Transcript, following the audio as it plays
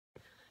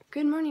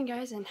Good morning,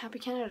 guys, and happy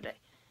Canada Day.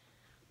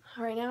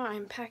 Right now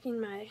I'm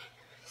packing my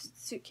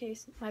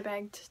suitcase, my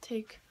bag to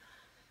take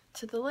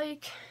to the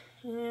lake,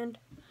 and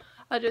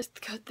I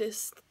just cut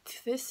this.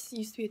 This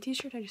used to be a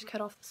t-shirt. I just cut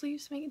off the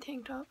sleeves to make a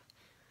tank top.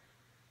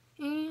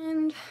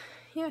 And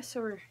yeah, so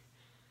we're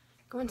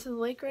going to the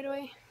lake right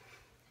away,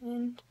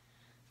 and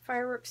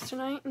fireworks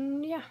tonight,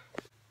 and yeah.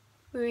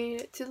 We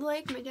made it to the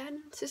lake. My dad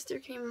and sister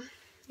came.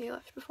 They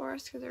left before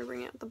us because they were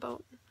bringing out the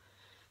boat.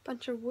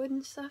 Bunch of wood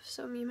and stuff,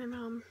 so me and my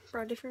mom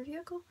brought a different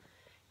vehicle.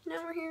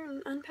 Now we're here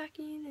and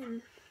unpacking,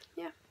 and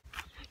yeah.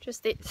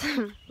 Just ate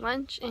some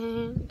lunch,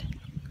 and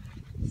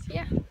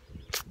yeah,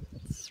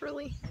 it's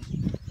really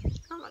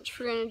not much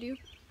we're gonna do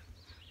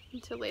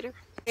until later.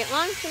 We ate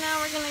lunch, and now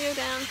we're gonna go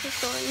down to the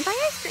store and buy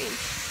ice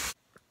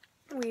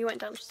cream. We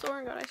went down to the store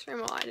and got ice cream.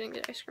 Well, I didn't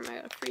get ice cream,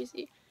 I got a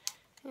Freezy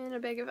and a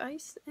bag of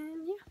ice,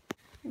 and yeah.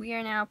 We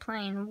are now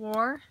playing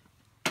War.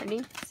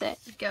 Ready, set,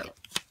 go.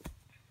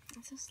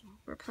 That's so slow.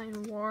 We're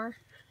playing War.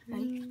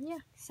 Ready? Yeah.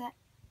 Set,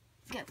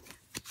 go.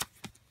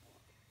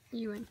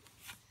 You win.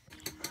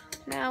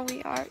 Now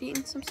we are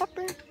eating some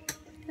supper,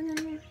 and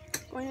then we're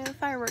going to the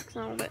fireworks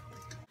in a little bit.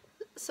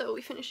 So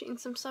we finished eating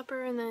some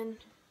supper, and then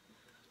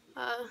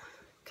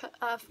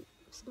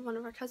one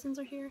of our cousins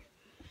are here,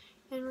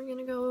 and we're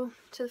gonna go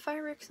to the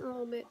fireworks in a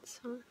little bit.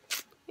 So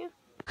yeah.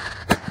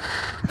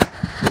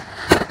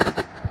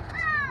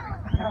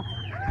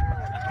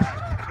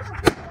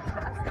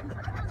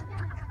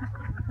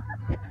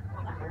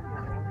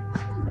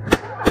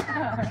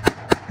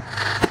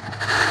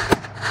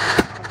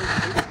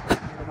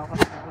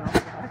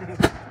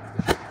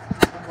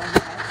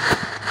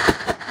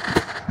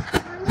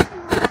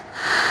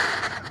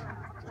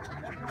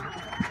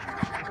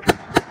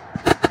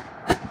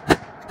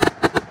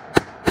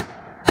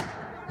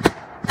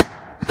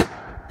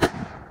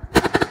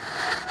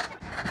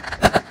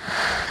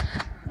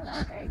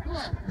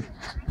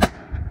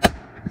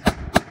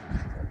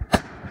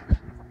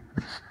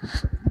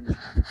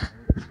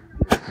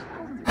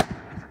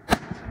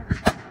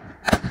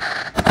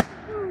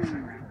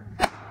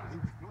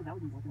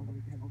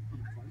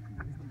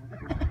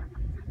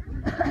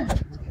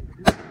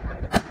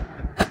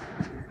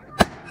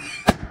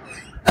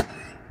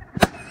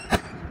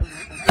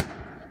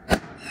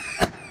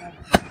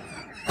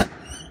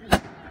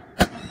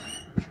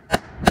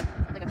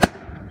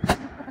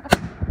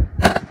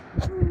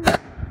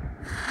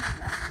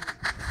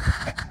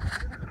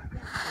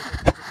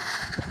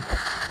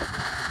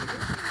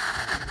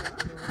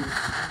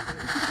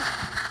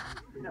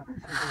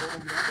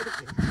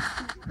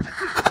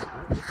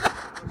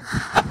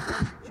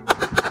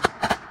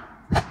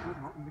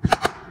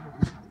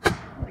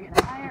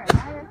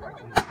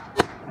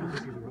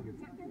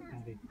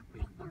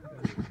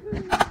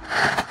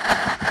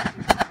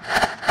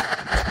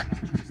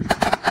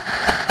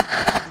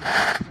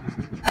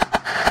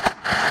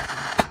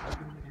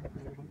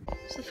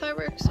 So the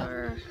fireworks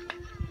are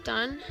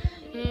done,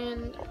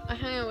 and I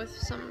hung out with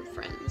some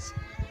friends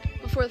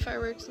before the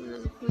fireworks, and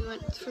then we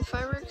went for the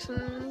fireworks,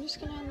 and I'm just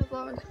gonna end the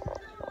vlog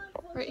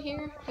right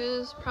here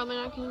because probably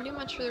not gonna do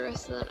much for the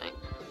rest of the night.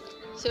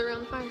 Sit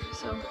around the fire,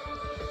 so